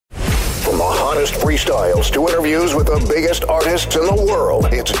hottest freestyles to interviews with the biggest artists in the world.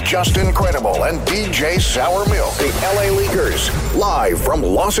 It's just incredible. And DJ Sour Milk, the LA Leakers, live from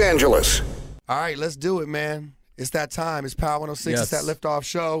Los Angeles. All right, let's do it, man. It's that time. It's Power 106. Yes. It's that liftoff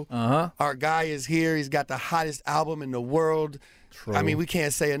show. Our guy is here. He's got the hottest album in the world. True. I mean, we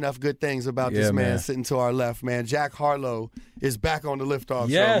can't say enough good things about this man sitting to our left, man. Jack Harlow is back on the liftoff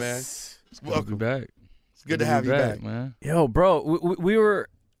show, man. It's Welcome. good to be back. It's good to have you back, man. Yo, bro, we were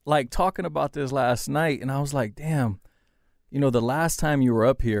like talking about this last night, and I was like, damn, the last time you were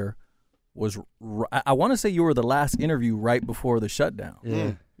up here was, I want to say you were the last interview right before the shutdown.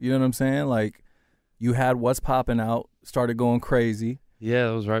 Yeah. You know what I'm saying? Like, you had What's Poppin' out, started going crazy. Yeah,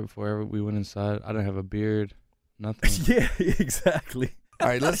 that was right before we went inside. I didn't have a beard, nothing. Yeah, exactly. All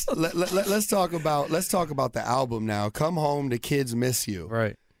right, let's talk about the album now. Come Home, The Kids Miss You.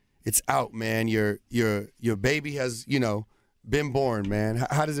 Right. It's out, man. Your baby has, been born, man.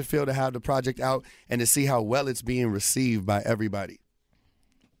 How does it feel to have the project out and to see how well it's being received by everybody?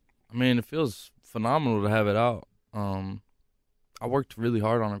 I mean, it feels phenomenal to have it out. I worked really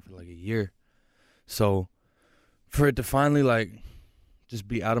hard on it for like a year. So for it to finally like just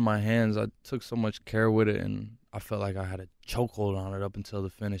be out of my hands, I took so much care with it, and I felt like I had a chokehold on it up until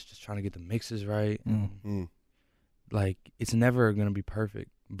the finish, just trying to get the mixes right. Like, it's never going to be perfect,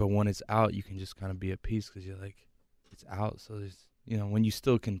 but when it's out, you can just kind of be at peace because you're like, it's out. So there's, when you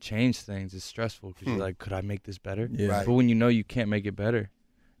still can change things, it's stressful because you're like, could I make this better? Yeah. Right. But when you know you can't make it better,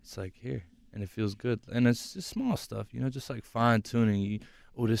 it's like, here, and it feels good. And it's just small stuff, just like fine tuning.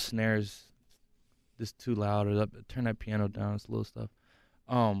 This snare is this too loud, or turn that piano down. It's little stuff.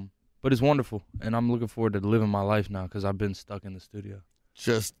 But it's wonderful, and I'm looking forward to living my life now because I've been stuck in the studio.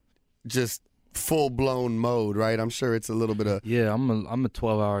 Just full-blown mode, right? I'm sure it's a little bit of... Yeah, I'm a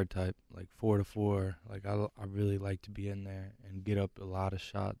 12-hour type, like 4 to 4. Like, I really like to be in there and get up a lot of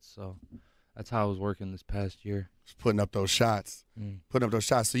shots. So that's how I was working this past year. Just putting up those shots.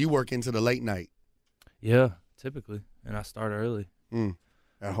 So you work into the late night. Yeah, typically, and I start early.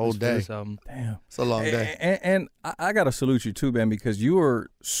 That whole day. Damn. It's a long day. And I got to salute you too, man, because you are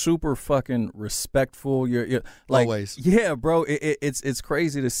super fucking respectful. You're like, always. Yeah, bro. It's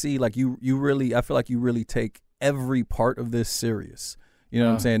crazy to see, like, you really, I feel like you really take every part of this serious. You know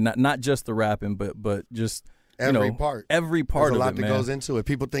what I'm saying? Not just the rapping, but just, every part. Every part There's of a lot it, that goes into it.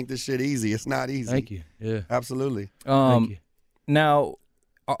 People think this shit easy. It's not easy. Thank you. Yeah. Absolutely. Thank you. Now,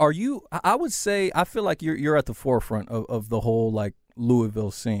 are you, I would say, I feel like you're at the forefront of the whole, like,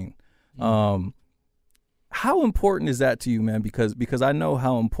 Louisville scene. How important is that to you, man? Because I know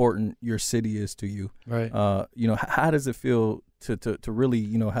how important your city is to you. Right. How does it feel to really,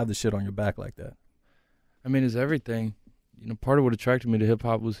 have the shit on your back like that? I mean, it's everything. Part of what attracted me to hip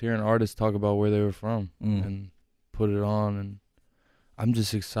hop was hearing artists talk about where they were from and put it on. And I'm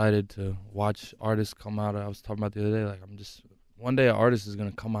just excited to watch artists come out. I was talking about the other day, like, one day an artist is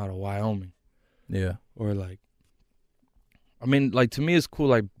gonna come out of Wyoming. Yeah. Or like, I mean, like, to me, it's cool,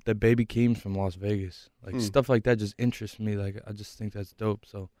 like, that Baby Keem's from Las Vegas. Like, stuff like that just interests me. Like, I just think that's dope.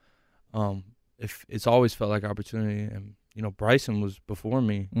 So, if it's always felt like opportunity. And, Bryson was before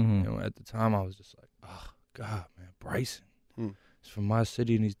me. At the time, I was just like, oh, God, man, Bryson. He's from my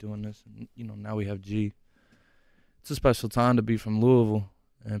city, and he's doing this. And, now we have G. It's a special time to be from Louisville,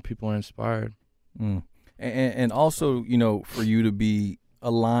 and people are inspired. And also, for you to be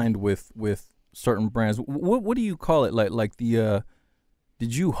aligned with certain brands. What do you call it? Like the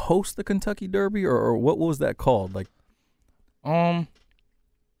did you host the Kentucky Derby or what was that called? Like, I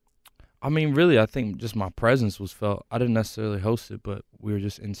mean, really, I think just my presence was felt. I didn't necessarily host it, but we were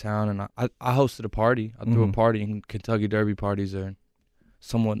just in town, and I hosted a party. I threw a party, and Kentucky Derby parties are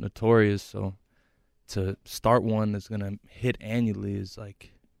somewhat notorious. So to start one that's gonna hit annually is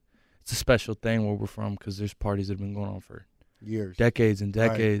like, it's a special thing where we're from, because there's parties that have been going on for years, decades and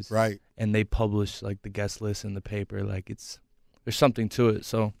decades, right? And they publish like the guest list in the paper. Like, there's something to it.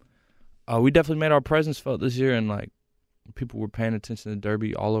 So we definitely made our presence felt this year, and like, people were paying attention to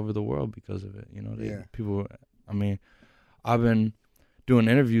Derby all over the world because of it. People. I mean, I've been doing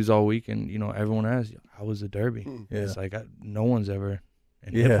interviews all week, and everyone asks, "How was the Derby?" Yeah. It's like no one's ever,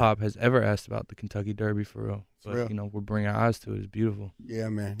 and hip hop has ever asked about the Kentucky Derby for real. But we're bringing our eyes to it. It's beautiful. Yeah,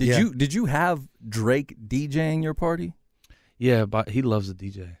 man. Did you have Drake DJing your party? Yeah, but he loves the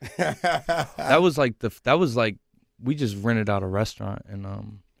DJ. That was like we just rented out a restaurant, and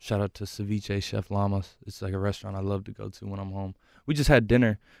shout out to Ceviche Chef Lamas. It's like a restaurant I love to go to when I'm home. We just had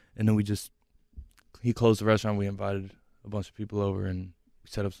dinner, and then he closed the restaurant. We invited a bunch of people over, and we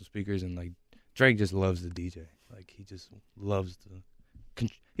set up some speakers, and like, Drake just loves the DJ. Like, he just loves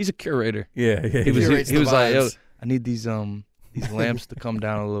he's a curator. Yeah. He was like, yo, I need these these lamps to come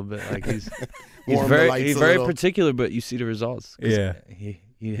down a little bit. Like he's Warm the lights he's a very little. particular, but you see the results. 'Cause Yeah.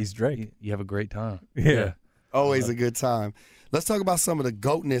 he's Drake. You have a great time. Yeah. Always a good time. Let's talk about some of the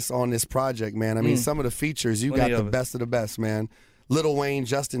GOATness on this project, man. I mean, some of the features, you Plenty got the of it. best of the best, man. Lil Wayne,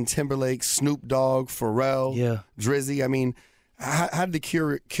 Justin Timberlake, Snoop Dogg, Pharrell, Yeah. Drizzy. I mean, how did the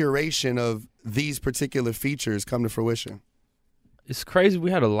curation of these particular features come to fruition? It's crazy.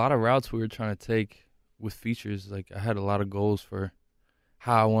 We had a lot of routes we were trying to take with features. Like I had a lot of goals for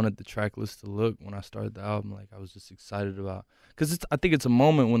how I wanted the track list to look when I started the album. Like I was just excited about, because I think it's a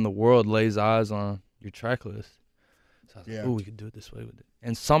moment when the world lays eyes on your track list. So I was like, oh, we could do it this way with it.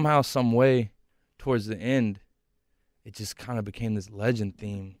 And somehow, some way, towards the end, it just kind of became this legend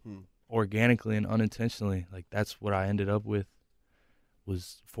theme, organically and unintentionally. Like that's what I ended up with,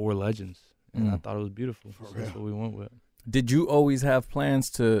 was 4 legends, and I thought it was beautiful. So that's what we went with. Did you always have plans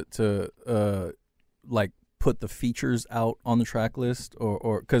to like put the features out on the track list,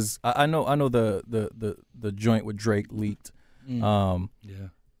 or because I know the joint with Drake leaked. Yeah.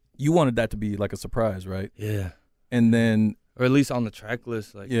 You wanted that to be like a surprise, right? Yeah. And then Or at least on the track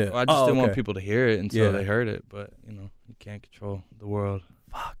list. Like, Yeah. I just didn't want okay. people to hear it until Yeah. they heard it. But, you can't control the world.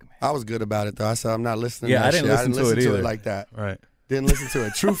 fuck, man. I was good about it, though. I said, I'm not listening Yeah, to that I didn't shit. listen to it listen to either. it like that. Right. Didn't listen to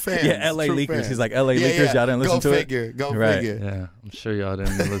it. True fans. Yeah, LA true Leakers. fans. He's like, LA Leakers, y'all didn't listen to Go it? figure. Go Right. figure. Yeah. I'm sure y'all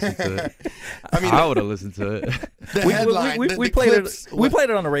didn't listen to it. I mean, I would have listened to it. the headline, we the played clips, it. We played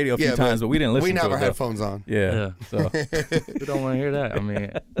it on the radio a few Yeah, times, but we didn't listen we to it. never though. had phones on. Yeah. Yeah. So We don't want to hear that. I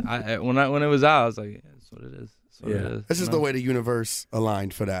mean, when it was out, I was like, yeah, that's what it is. That's what it is. That's just the way the universe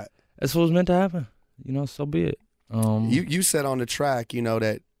aligned for that. That's what was meant to happen. So be it. You said on the track,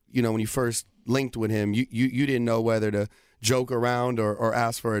 that when you first linked with him, you didn't know whether to joke around or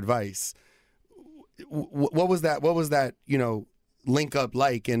ask for advice. What was that link up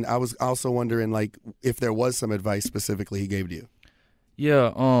like? And I was also wondering, like, if there was some advice specifically he gave to you.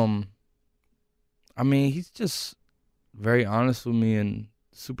 Yeah. I mean, he's just very honest with me and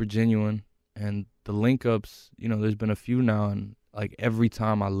super genuine. And the link ups, there's been a few now, and like every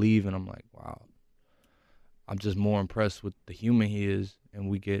time I leave, and I'm like, wow, I'm just more impressed with the human he is, and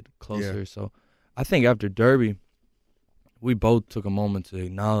we get closer. Yeah. So I think after Derby, we both took a moment to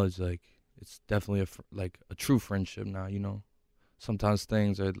acknowledge, like, it's definitely a true friendship now. Sometimes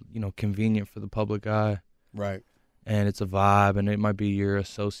things are convenient for the public eye, Right. and it's a vibe, and it might be your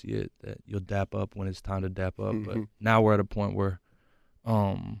associate that you'll dap up when it's time to dap up. But now we're at a point where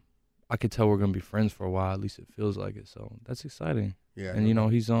I could tell we're gonna be friends for a while. At least it feels like it. So that's exciting. Yeah. And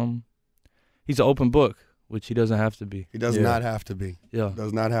he's an open book, which he doesn't have to be. He does not have to be. Yeah.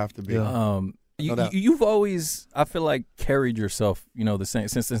 Does not have to be. Yeah. You've always, I feel like, carried yourself, the same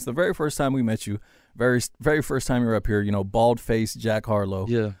since the very first time we met you, very first time you were up here, bald faced Jack Harlow.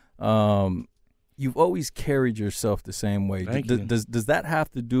 Yeah. You've always carried yourself the same way. Thank you. Does that have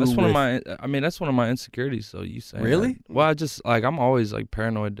to do That's with that's one of my insecurities. So you say Really? Well, I just I'm always like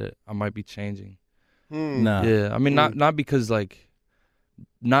paranoid that I might be changing. Nah. Yeah. I mean, not because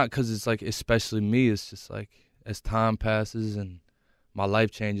it's like especially me. It's just like as time passes and my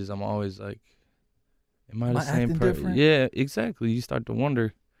life changes, I'm always like, am I the same acting person? different? Yeah, exactly. You start to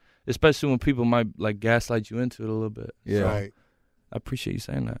wonder, especially when people might like gaslight you into it a little bit. Yeah. So, Right. I appreciate you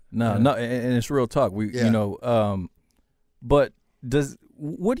saying that. No, Yeah. no, and it's real talk. But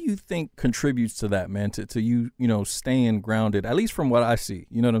what do you think contributes to that, man? To you, staying grounded, at least from what I see.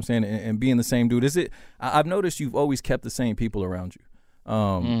 You know what I'm saying? And being the same dude. Is it? I've noticed you've always kept the same people around you.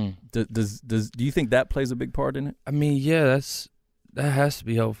 Do you think that plays a big part in it? I mean, yeah, that has to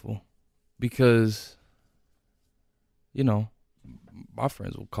be helpful because, my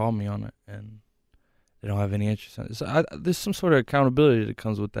friends will call me on it and they don't have any interest in it. So there's some sort of accountability that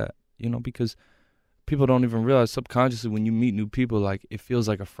comes with that, because people don't even realize subconsciously when you meet new people, like it feels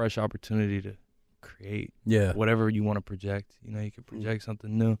like a fresh opportunity to create whatever you want to project. You can project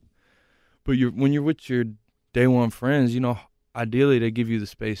something new. But when you're with your day one friends, ideally they give you the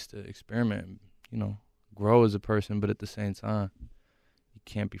space to experiment, grow as a person, but at the same time, you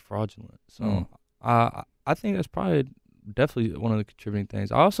can't be fraudulent. So I think that's probably definitely one of the contributing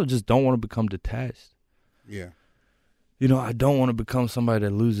things. I also just don't want to become detached. Yeah. I don't want to become somebody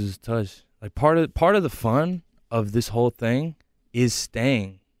that loses touch. Like part of the fun of this whole thing is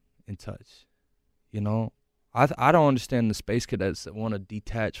staying in touch. I don't understand the space cadets that want to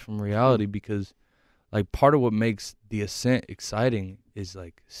detach from reality because like part of what makes the ascent exciting is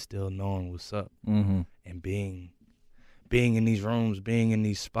like still knowing what's up and being in these rooms, being in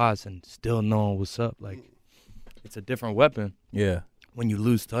these spots and still knowing what's up. Like it's a different weapon. Yeah. When you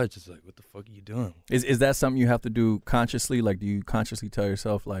lose touch, it's like, what the fuck are you doing? Is that something you have to do consciously? Like, do you consciously tell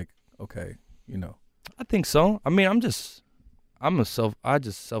yourself, like, okay, I think so. I mean, I'm just I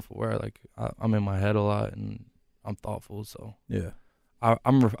just self-aware. Like I'm in my head a lot and I'm thoughtful. So Yeah.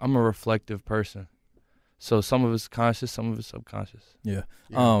 I'm a reflective person. So some of it's conscious, some of it's subconscious. Yeah.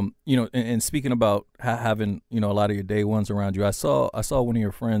 You know, and speaking about having, you know, a lot of your day ones around you, I saw one of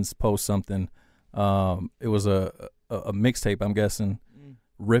your friends post something. It was a mixtape, I'm guessing,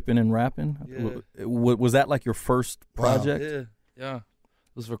 ripping and rapping. Yeah. Was that like your first project? Wow. Yeah.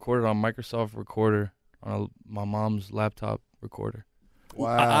 It was recorded on Microsoft Recorder on my mom's laptop recorder.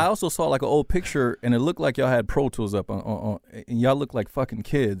 Wow. I also saw like an old picture, and it looked like y'all had Pro Tools up on and y'all looked like fucking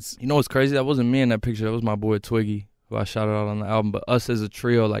kids. You know what's crazy? That wasn't me in that picture. That was my boy Twiggy, who I shouted out on the album. But us as a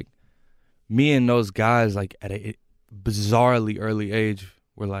trio, like me and those guys, like at a bizarrely early age,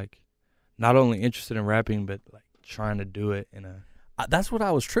 were like not only interested in rapping, but like trying to do it in a. That's what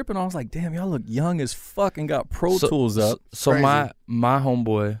I was tripping on. I was like, damn, y'all look young as fuck and got Pro Tools up. So my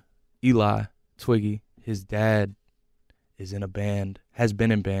homeboy Eli Twiggy, his dad is in a band, has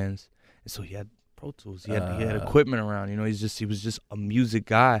been in bands, and so he had Pro Tools. He had equipment around. You know, he was just a music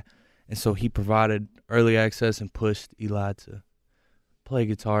guy, and so he provided early access and pushed Eli to play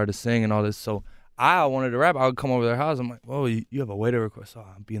guitar, to sing, and all this. So I wanted to rap. I would come over to their house. I'm like, "Whoa, you have a way to record?" So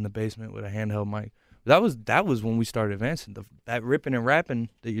I'd be in the basement with a handheld mic. That was when we started advancing. That ripping and rapping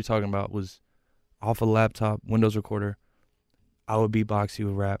that you're talking about was off a laptop, Windows recorder. I would beatbox, he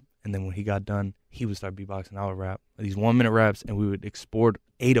would rap, and then when he got done, he would start beatboxing, I would rap. These 1-minute raps, and we would export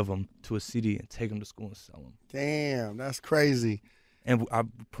 8 of them to a CD and take them to school and sell them. Damn, that's crazy. And I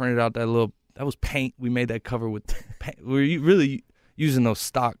printed out that was paint. We made that cover with paint. We were really using those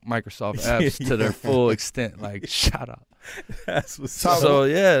stock Microsoft apps to their full extent. Like, shout out. That's what's So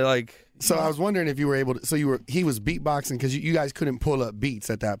yeah, like. So I was wondering if you were able to. So he was beatboxing because you guys couldn't pull up beats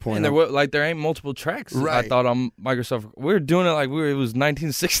at that point. And there ain't multiple tracks. Right. I thought on Microsoft, we were doing it like it was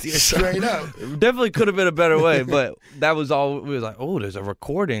 1960 or Straight up. It definitely could have been a better way, but that was all. We was like, oh, there's a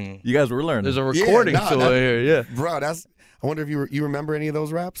recording. You guys were learning. There's a recording to it here. Yeah, bro. I wonder if you remember any of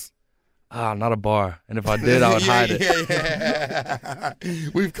those raps. Not a bar. And if I did, I would hide it. Yeah.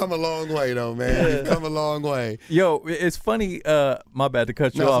 We've come a long way, though, man. We've come a long way. Yo, it's funny. My bad to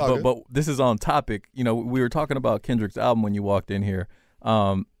cut you off, but this is on topic. You know, we were talking about Kendrick's album when you walked in here,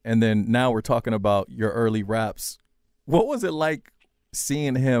 and then now we're talking about your early raps. What was it like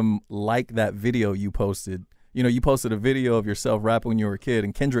seeing him like that video you posted? You know, you posted a video of yourself rapping when you were a kid,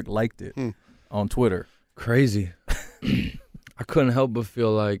 and Kendrick liked it on Twitter. Crazy. I couldn't help but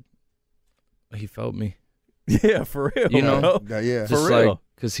feel like he felt me. Yeah, for real. You know? Yeah. Just for real. like,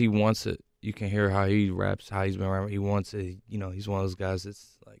 because he wants it. You can hear how he raps, how he's been rapping. He wants it. You know, he's one of those guys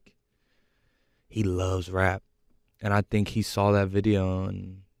that's like, he loves rap. And I think he saw that video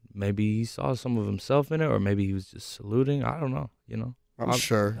and maybe he saw some of himself in it, or maybe he was just saluting. I don't know, you know? I'm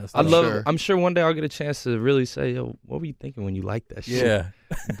sure. I love it. I'm sure one day I'll get a chance to really say, yo, what were you thinking when you liked that shit? Yeah.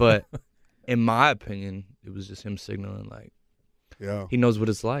 But in my opinion, it was just him signaling like, yeah, he knows what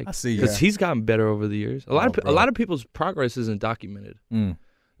it's like. I see. Because he's gotten better over the years. A lot of people's progress isn't documented. A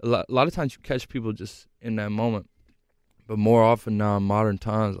lot of times you catch people just in that moment, but more often now in modern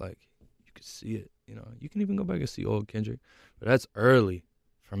times, like you can see it. You know, you can even go back and see old Kendrick, but that's early.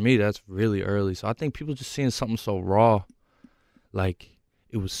 For me, that's really early. So I think people just seeing something so raw, like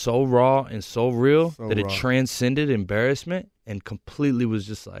it was so raw and so real that it transcended embarrassment and completely was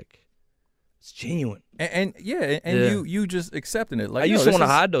just like, it's genuine. And you just accepting it. Like, I used to want to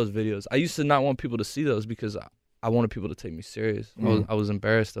hide those videos. I used to not want people to see those because I wanted people to take me serious. I was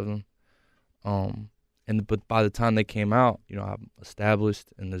embarrassed of them. But by the time they came out, you know, I'm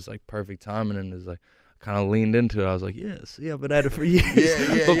established and there's like perfect timing and there's like kind of leaned into it. I was like, yeah, see, I've been at it for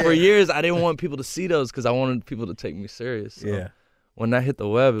years. For years, I didn't want people to see those because I wanted people to take me serious. So when that hit the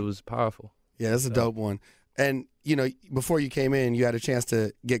web, it was powerful. Yeah, that's a dope one. And, you know, before you came in, you had a chance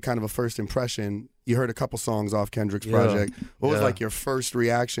to get kind of a first impression. You heard a couple songs off Kendrick's project. What was like your first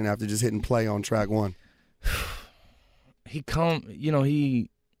reaction after just hitting play on track 1?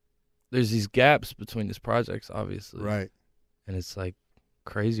 There's these gaps between his projects, obviously. Right. And it's like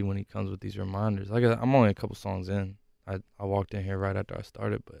crazy when he comes with these reminders. Like I'm only a couple songs in. I walked in here right after I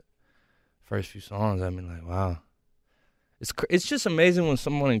started, but first few songs, I mean, like, wow. It's just amazing when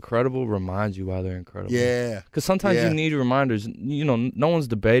someone incredible reminds you why they're incredible. Yeah. Because sometimes you need reminders. You know, no one's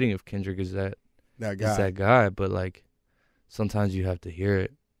debating if Kendrick is that guy, but like sometimes you have to hear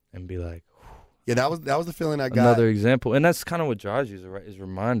it and be like, whew. Yeah, that was the feeling I got. Another example, and that's kind of what drives you is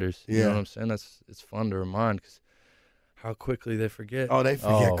reminders. Yeah. You know what I'm saying? It's fun to remind because how quickly they forget. Oh, they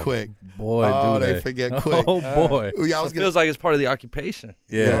forget quick. Boy, they forget quick. Oh boy. It feels like it's part of the occupation.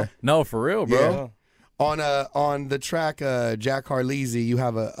 Yeah. No, for real, bro. Yeah. On the track Jack Harlezy, you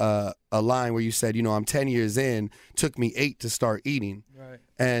have a line where you said, I'm 10 years in, took me 8 to start eating. Right.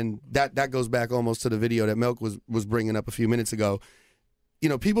 And that goes back almost to the video that Milk was bringing up a few minutes ago.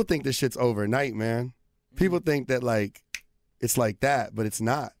 People think this shit's overnight, man. People think that like it's like that, but it's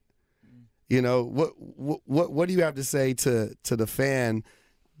not. What do you have to say to the fan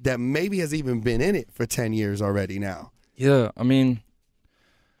that maybe has even been in it for 10 years already now? Yeah, I mean,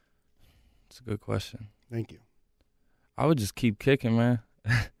 it's a good question. Thank you. I would just keep kicking, man.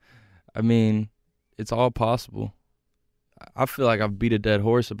 I mean, it's all possible. I feel like I've beat a dead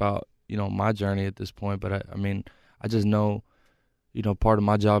horse about, my journey at this point, but I just know, part of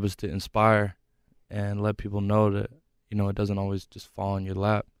my job is to inspire and let people know that, it doesn't always just fall in your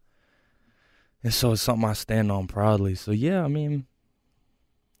lap. And so it's something I stand on proudly. So, yeah, I mean,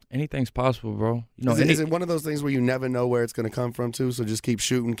 anything's possible, bro. Is it one of those things where you never know where it's going to come from, too? So just keep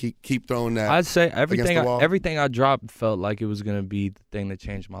shooting, keep throwing that. I'd say everything I dropped felt like it was going to be the thing that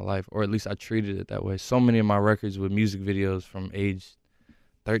changed my life, or at least I treated it that way. So many of my records with music videos from age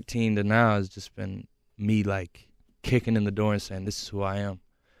 13 to now has just been me, like, kicking in the door and saying, this is who I am.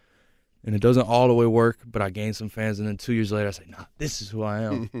 And it doesn't all the way work, but I gain some fans, and then 2 years later I say, nah, this is who I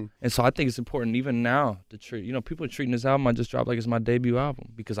am. And so I think it's important even now to treat, people are treating this album I just dropped like it's my debut album,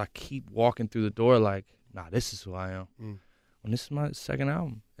 because I keep walking through the door like, nah, this is who I am. When this is my second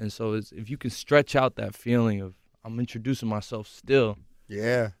album. And so if you can stretch out that feeling of I'm introducing myself still,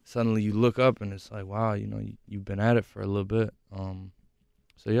 suddenly you look up and it's like, wow, you've been at it for a little bit.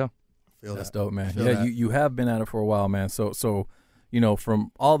 So yeah. That's dope, man. Yeah, you have been at it for a while, man. So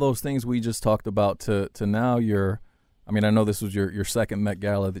from all those things we just talked about to now I know this was your second Met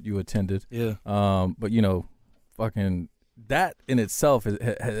Gala that you attended. Yeah. But fucking that in itself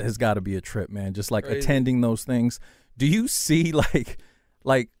has got to be a trip, man. Just like attending those things. Do you see like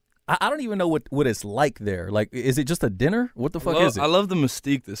I don't even know what it's like there. Like, is it just a dinner? What the fuck is it? I love the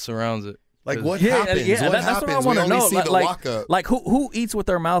mystique that surrounds it. Like what happens? Yeah, what that's happens? what I want to know. See the walk up. Like who eats with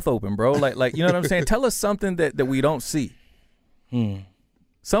their mouth open, bro? Like you know what I'm saying? Tell us something that we don't see.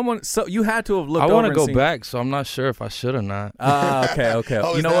 So you had to have looked. I want to go back, so I'm not sure if I should or not. Okay.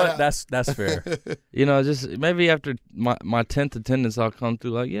 You know what? That's fair. Just maybe after my 10th attendance, I'll come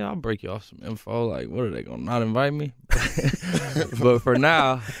through like, yeah, I'll break you off some info. Like, what are they gonna not invite me? But for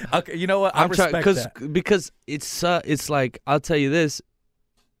now, okay. You know what? I respect that because it's like, I'll tell you this.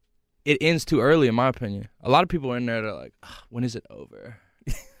 It ends too early, in my opinion. A lot of people are in there. They're like, when is it over?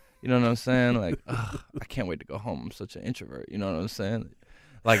 You know what I'm saying? Like, I can't wait to go home. I'm such an introvert. You know what I'm saying?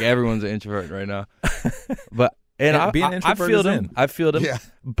 Like, everyone's an introvert right now. But I feel them. I feel them. Yeah.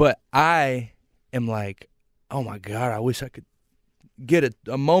 But I am like, oh my God, I wish I could get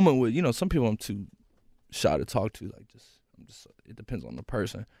a moment with, some people I'm too shy to talk to. Like, it depends on the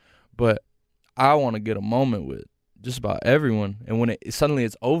person. But I want to get a moment with just about everyone. And when suddenly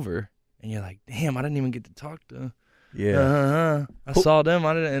it's over, and you're like, damn, I didn't even get to talk to. Yeah, I saw them,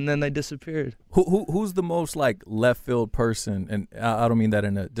 and then they disappeared. Who's the most like left field person? And I don't mean that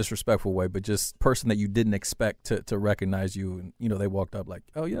in a disrespectful way, but just person that you didn't expect to recognize you, and they walked up like,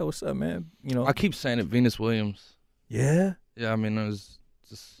 oh yeah, what's up, man? I keep saying it, Venus Williams. Yeah. Yeah, I mean, it was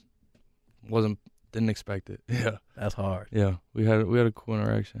just didn't expect it. Yeah, that's hard. Yeah, we had a cool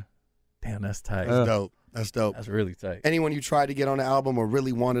interaction. Damn, that's tight. That's dope. That's really tight. Anyone you tried to get on the album or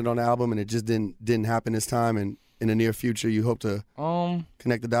really wanted on the album and it just didn't happen this time, and in the near future you hope to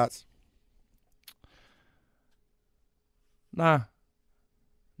connect the dots? Nah.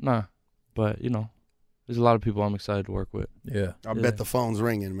 But there's a lot of people I'm excited to work with. Yeah. I bet the phone's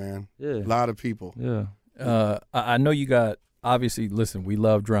ringing, man. Yeah. A lot of people. Yeah. I know you got, obviously, listen, we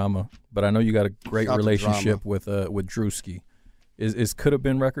love drama, but I know you got a great relationship with Drewski. Is Could Have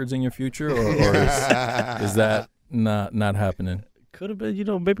Been Records in your future, or is that not happening? Could have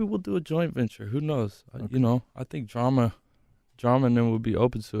been, maybe we'll do a joint venture. Who knows? Okay. I think drama and them would be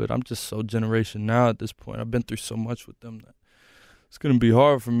open to it. I'm just so generation now at this point. I've been through so much with them that it's going to be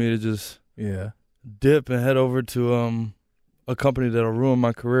hard for me to just dip and head over to a company that'll ruin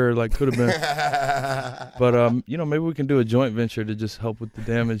my career, like Could Have Been. But maybe we can do a joint venture to just help with the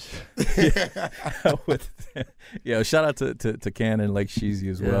damage. Shout out to Ken and Lake Sheezy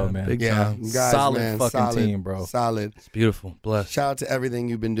as well, man. Big time. Guys, solid man, fucking team, bro. Solid. It's beautiful. Blessed. Shout out to everything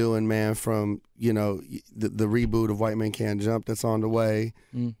you've been doing, man, from the reboot of White Man Can't Jump that's on the way,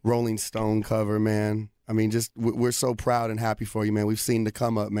 Rolling Stone cover, man. I mean, just we're so proud and happy for you, man. We've seen the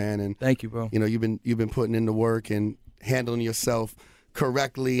come up, man, and thank you, bro. You've been putting in the work and handling yourself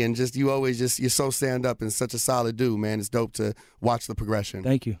correctly, and you're so stand up and such a solid dude, man. It's dope to watch the progression.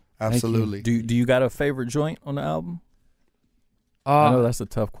 Thank you. Absolutely. Thank you. Do you got a favorite joint on the album? I know that's a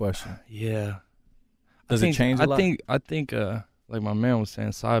tough question. Yeah, Does it change a lot? I think like my man was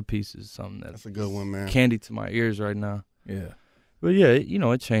saying, side piece is something That's a good one, man. candy to my ears right now. Yeah. But yeah,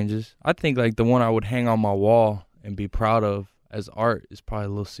 it changes. I think like the one I would hang on my wall and be proud of as art is probably a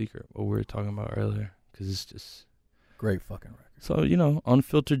little secret, what we were talking about earlier, because it's just Great fucking record. So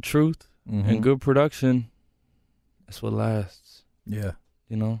unfiltered truth and good production. That's what lasts. Yeah,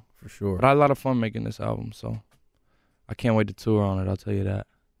 for sure. But I had a lot of fun making this album, so I can't wait to tour on it. I'll tell you that.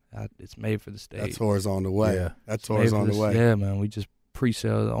 It's made for the stage. That tour's on the way. Yeah. That tour's on the way. Yeah, man. We just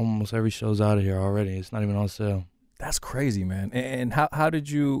pre-sale. Almost every show's out of here already. It's not even on sale. That's crazy, man. And how did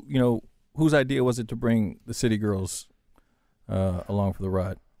you, whose idea was it to bring the City Girls along for the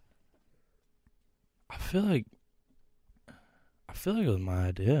ride? I feel like it was my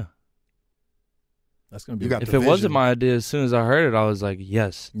idea. That's gonna be. If it wasn't my idea, as soon as I heard it, I was like,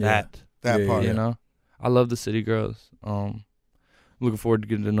 yes, that part. I love the City Girls. Looking forward to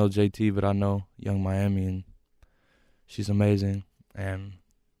getting to know JT, but I know Young Miami, and she's amazing, and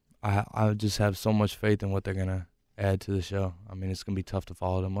I just have so much faith in what they're gonna add to the show. I mean, it's gonna be tough to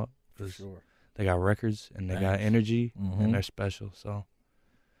follow them up. For sure. They got records and they got energy and they're special. So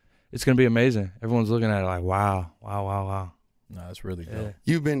it's gonna be amazing. Everyone's looking at it like, wow. No, it's really dope.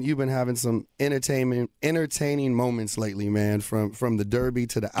 You've been having some entertaining moments lately, man, from the Derby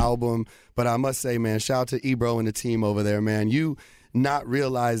to the album. But I must say, man, shout out to Ebro and the team over there, man. You not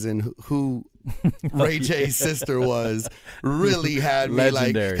realizing who Ray J's sister was really had me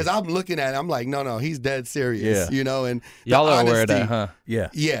like, because I'm looking at it, I'm like, no, he's dead serious, and y'all are aware of that, huh? Yeah.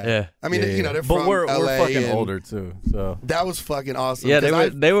 I mean, they're from we're LA fucking older too, so that was fucking awesome. Yeah,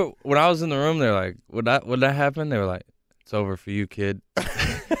 they were when I was in the room, they're like, would that happen? They were like, it's over for you, kid.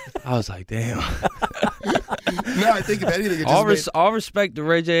 I was like, damn. No, I think if anything, it just all respect to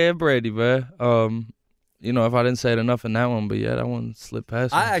Ray J and Brady, man. If I didn't say it enough in that one, but yeah, that one slipped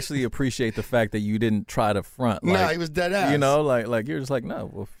past me. I actually appreciate the fact that you didn't try to front. No, he was dead ass. Like you're just like, no,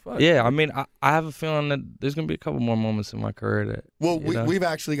 well, fuck. Yeah, I mean, I have a feeling that there's gonna be a couple more moments in my career that. Well, we've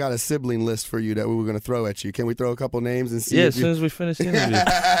actually got a sibling list for you that we were gonna throw at you. Can we throw a couple names and see? Yeah, as soon as we finish the interview.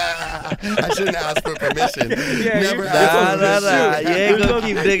 I shouldn't ask for permission. Never ask. Nah. You ain't gonna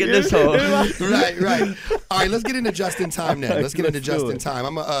keep digging this hole. Right. All right, let's get into Just in Time now. Let's get into Just in Time.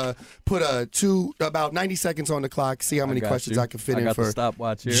 I'm gonna put about 90 seconds on the clock. See how many questions I can fit in for the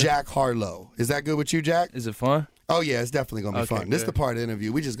stopwatch here. Jack Harlow. Is that good with you, Jack? Is it fun? Oh yeah, it's definitely gonna be fun. Good. This is the part of the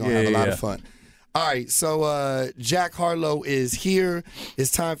interview. We just gonna have a lot of fun. All right, so Jack Harlow is here.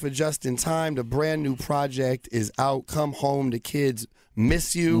 It's time for Just in Time. The brand new project is out. Come home, the kids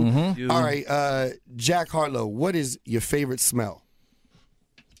miss you. All right, Jack Harlow, what is your favorite smell?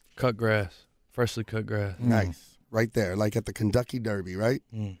 Cut grass, freshly cut grass. Nice, right there, like at the Kentucky Derby, right?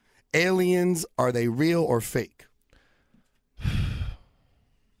 Aliens, are they real or fake?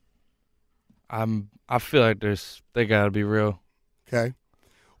 I feel like they gotta be real. Okay.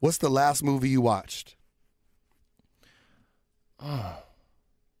 What's the last movie you watched?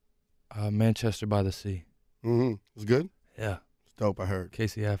 Manchester by the Sea. It was good? Yeah. It's dope, I heard.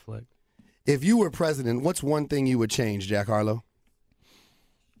 Casey Affleck. If you were president, what's one thing you would change, Jack Harlow?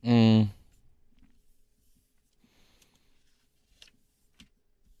 I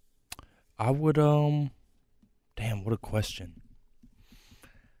would, damn, what a question.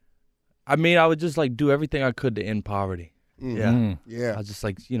 I mean, I would just, like, do everything I could to end poverty. Yeah. I just,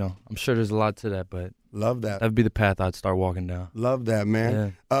 like, I'm sure there's a lot to that, but. Love that. That'd be the path I'd start walking down. Love that,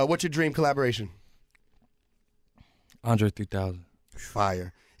 man. Yeah. What's your dream collaboration? Andre 3000.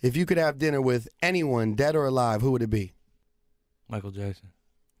 Fire. If you could have dinner with anyone, dead or alive, who would it be? Michael Jackson.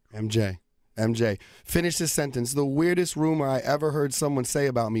 MJ. Finish this sentence. The weirdest rumor I ever heard someone say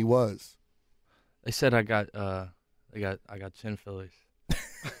about me was. They said I got chin fillers.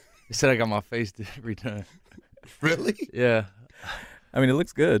 They said I got my face redone. Really? Yeah. I mean, it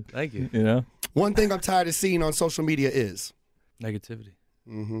looks good. Thank you. One thing I'm tired of seeing on social media is negativity.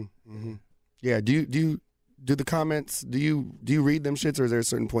 Yeah. Do you do the comments? Do you read them shits, or is there a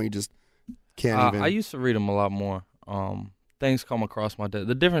certain point you just can't even? I used to read them a lot more. Things come across my desk.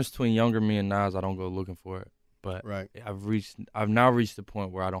 The difference between younger me and now is I don't go looking for it. But right. I've now reached the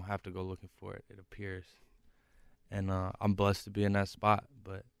point where I don't have to go looking for it. It appears, and I'm blessed to be in that spot.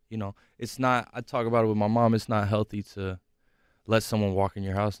 But it's not. I talk about it with my mom. It's not healthy to let someone walk in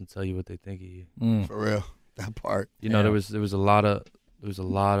your house and tell you what they think of you. For real, that part. There was a lot of. There's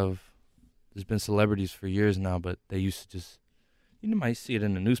been celebrities for years now, but they used to just. You might see it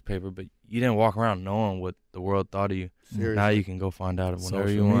in the newspaper, but you didn't walk around knowing what the world thought of you. Seriously. Now you can go find out whenever Social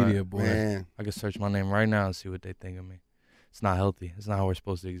you want. media, boy. Man. I can search my name right now and see what they think of me. It's not healthy. It's not how we're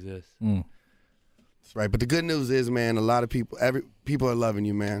supposed to exist. That's right. But the good news is, man, a lot of people are loving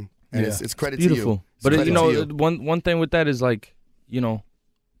you, man. And Yeah. it's credit Beautiful. to you. It's But credit you know, to you. one thing with that is like, you know,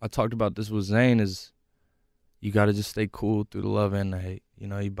 I talked about this with Zane is you got to just stay cool through the love and the hate. You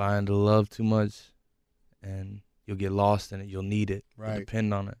know, you buy into the love too much and you'll get lost in it. You'll need it. Right. You'll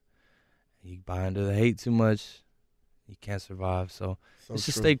depend on it. You buy into the hate too much, you can't survive. So just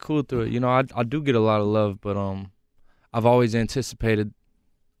true. stay cool through it. You know, I do get a lot of love, but I've always anticipated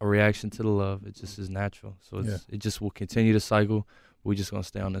a reaction to the love. It just is natural. So it just will continue to cycle. We're just going to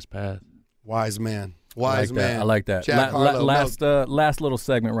stay on this path. Wise man. I Wise like man. that. I like that. Jack Harlow, Last little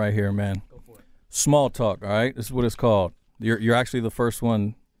segment right here, man. Go for it. Small talk, all right? This is what it's called. You're actually the first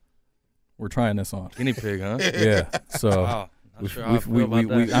one we're trying this on. Guinea pig, huh? Yeah. So Wow. Not sure how I feel about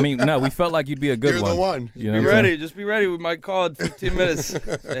that. I mean, no, we felt like you'd be a good You're one. the one. You know Be what I'm ready. saying? Just be ready. We might call in 15 minutes. Say,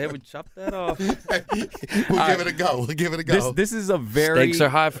 hey, we chop that off. We'll give it a go. We'll give it a go. This is a very Stakes are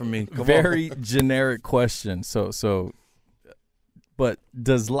high for me. Come very generic question. So, but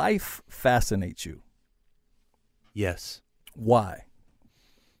does life fascinate you? Yes. Why?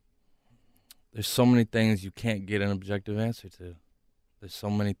 There's so many things you can't get an objective answer to. There's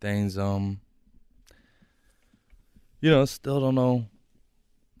so many things, still don't know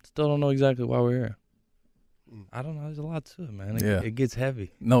exactly why we're here. I don't know. There's a lot to it, man. It gets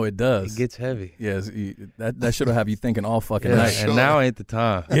heavy. No, it does. It gets heavy. Yes, that should have you thinking all fucking Yeah, night. and now ain't the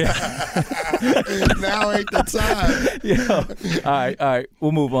time. Yeah. Now ain't the time. Yeah. All right.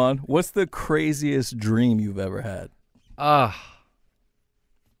 We'll move on. What's the craziest dream you've ever had?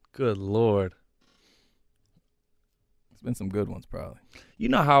 Good Lord. It's been some good ones, probably. You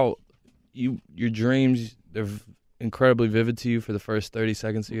know how your dreams, they're incredibly vivid to you for the first 30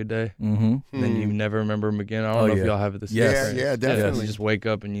 seconds of your day, Mm-hmm. and then you never remember them again. I don't know if y'all have this. Yes. Yeah, definitely. You just wake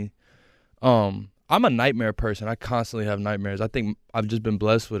up and you. I'm a nightmare person. I constantly have nightmares. I think I've just been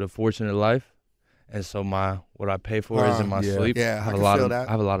blessed with a fortunate life, and so what I pay for is in my sleep. Yeah, I have I a can lot feel of that.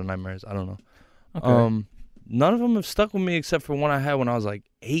 I have a lot of nightmares. I don't know. Okay. None of them have stuck with me except for one I had when I was like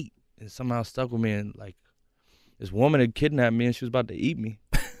 8. It somehow stuck with me, and like this woman had kidnapped me and she was about to eat me.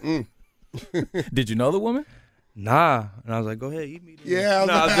 Did you know the woman? Nah, and I was like, "Go ahead, eat me." Dude. Yeah,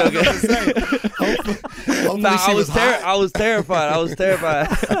 Nah, I was gonna say. Hopefully Nah, she was hot. I was terrified.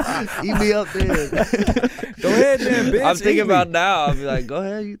 Eat me up, then. Go ahead, then, bitch. I'm thinking eat me. about now. I'll be like, "Go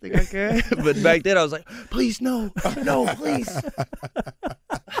ahead, you think I can?" But back then, I was like, "Please, no, please."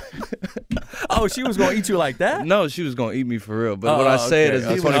 Oh, she was gonna eat you like that? No, she was gonna eat me for real. But Oh, when I say it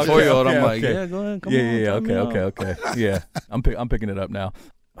okay, as a okay, 24-year-old, I'm okay, like, okay. "Yeah, go ahead, come on." Yeah. tell me out." Okay. Yeah, I'm picking it up now.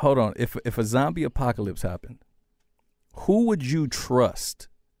 Hold on. If a zombie apocalypse happened, who would you trust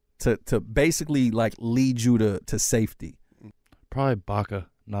to basically like lead you to safety? Probably Baca.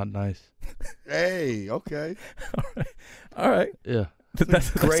 Not nice. Hey, okay. All right. Yeah. That's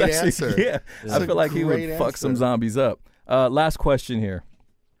great actually- answer. Yeah. That's I a feel like he would great fuck some answer. zombies up. Last question here.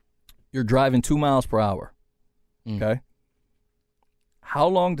 You're driving 2 miles per hour. Mm. Okay. How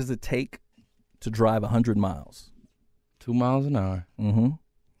long does it take to drive 100 miles? 2 miles an hour.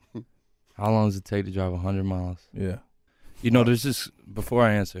 Mm-hmm. How long does it take to drive 100 miles? Yeah. You know, there's this, before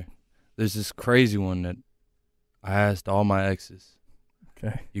I answer, there's this crazy one that I asked all my exes.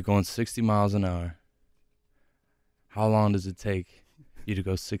 Okay. You're going 60 miles an hour. How long does it take you to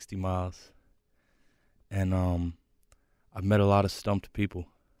go 60 miles? And I've met a lot of stumped people.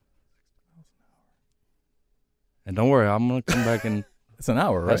 And don't worry, I'm going to come back and It's an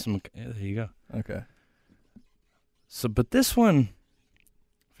hour, have right? some, yeah, there you go. Okay. So, but this one,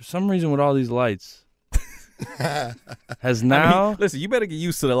 for some reason with all these lights, has now, I mean, listen, you better get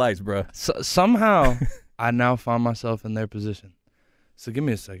used to the lights, bro. somehow, I now find myself in their position. So give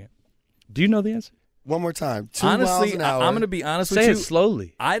me a second. Do you know the answer? One more time. 2 miles Honestly, an hour. I'm going to be honest Say with it you.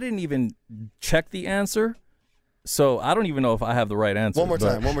 slowly. I didn't even check the answer, so I don't even know if I have the right answer. One more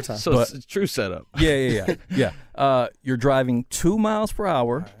but- time. One more time. So it's a true setup. Yeah. You're driving 2 miles per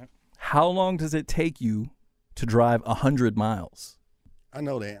hour. How long does it take you to drive 100 miles? I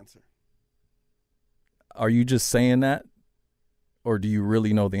know the answer. Are you just saying that, or do you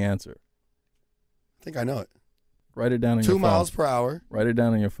really know the answer? I think I know it. Write it down on 2 your phone. miles per hour, Write it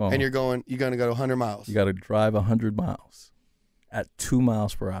down on your phone. and you're going to go 100 miles. You got to drive 100 miles at 2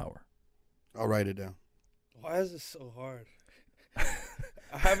 miles per hour. I'll write it down. Why is this so hard?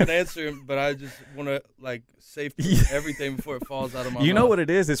 I have an answer, but I just want to safeproof everything before it falls out of my mouth. You know what it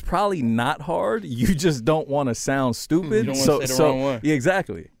is? It's probably not hard. You just don't want to sound stupid. You don't wanna say the wrong one. Yeah,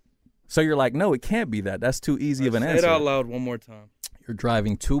 exactly. So you're like, no, it can't be that. That's too easy of an Say answer. it out loud one more time. You're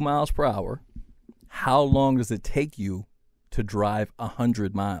driving 2 miles per hour. How long does it take you to drive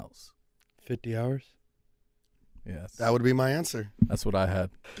 100 miles? 50 hours. Yes. That would be my answer. That's what I had.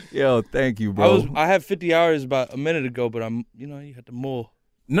 Yo, thank you, bro. I had 50 hours about a minute ago, but you had to mull.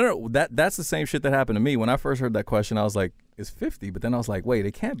 No, that's the same shit that happened to me. When I first heard that question, I was like, it's 50. But then I was like, wait,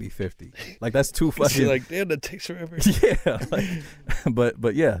 it can't be 50. Like, that's too fucking. You're like, damn, that takes forever. Yeah. Like,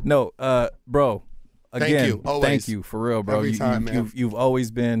 but yeah, no, bro. Again, thank you for real, bro. Every time, man. You've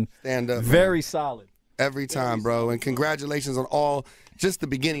always been Stand up, very man. solid. Every time, bro. And congratulations on all just the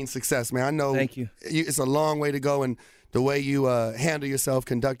beginning success, man. I know Thank you. It's a long way to go, and the way you handle yourself,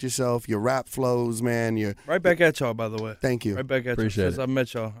 conduct yourself, your rap flows, man. Right back at y'all, by the way. Thank you. Right back at Appreciate y'all. it. Since I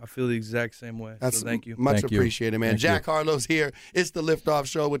met y'all, I feel the exact same way. That's so thank you. Much Thank you. appreciated, man. Thank Jack you. Harlow's here. It's the Liftoff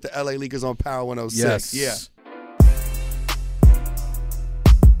Show with the LA Leakers on Power 106. Yes. Yeah.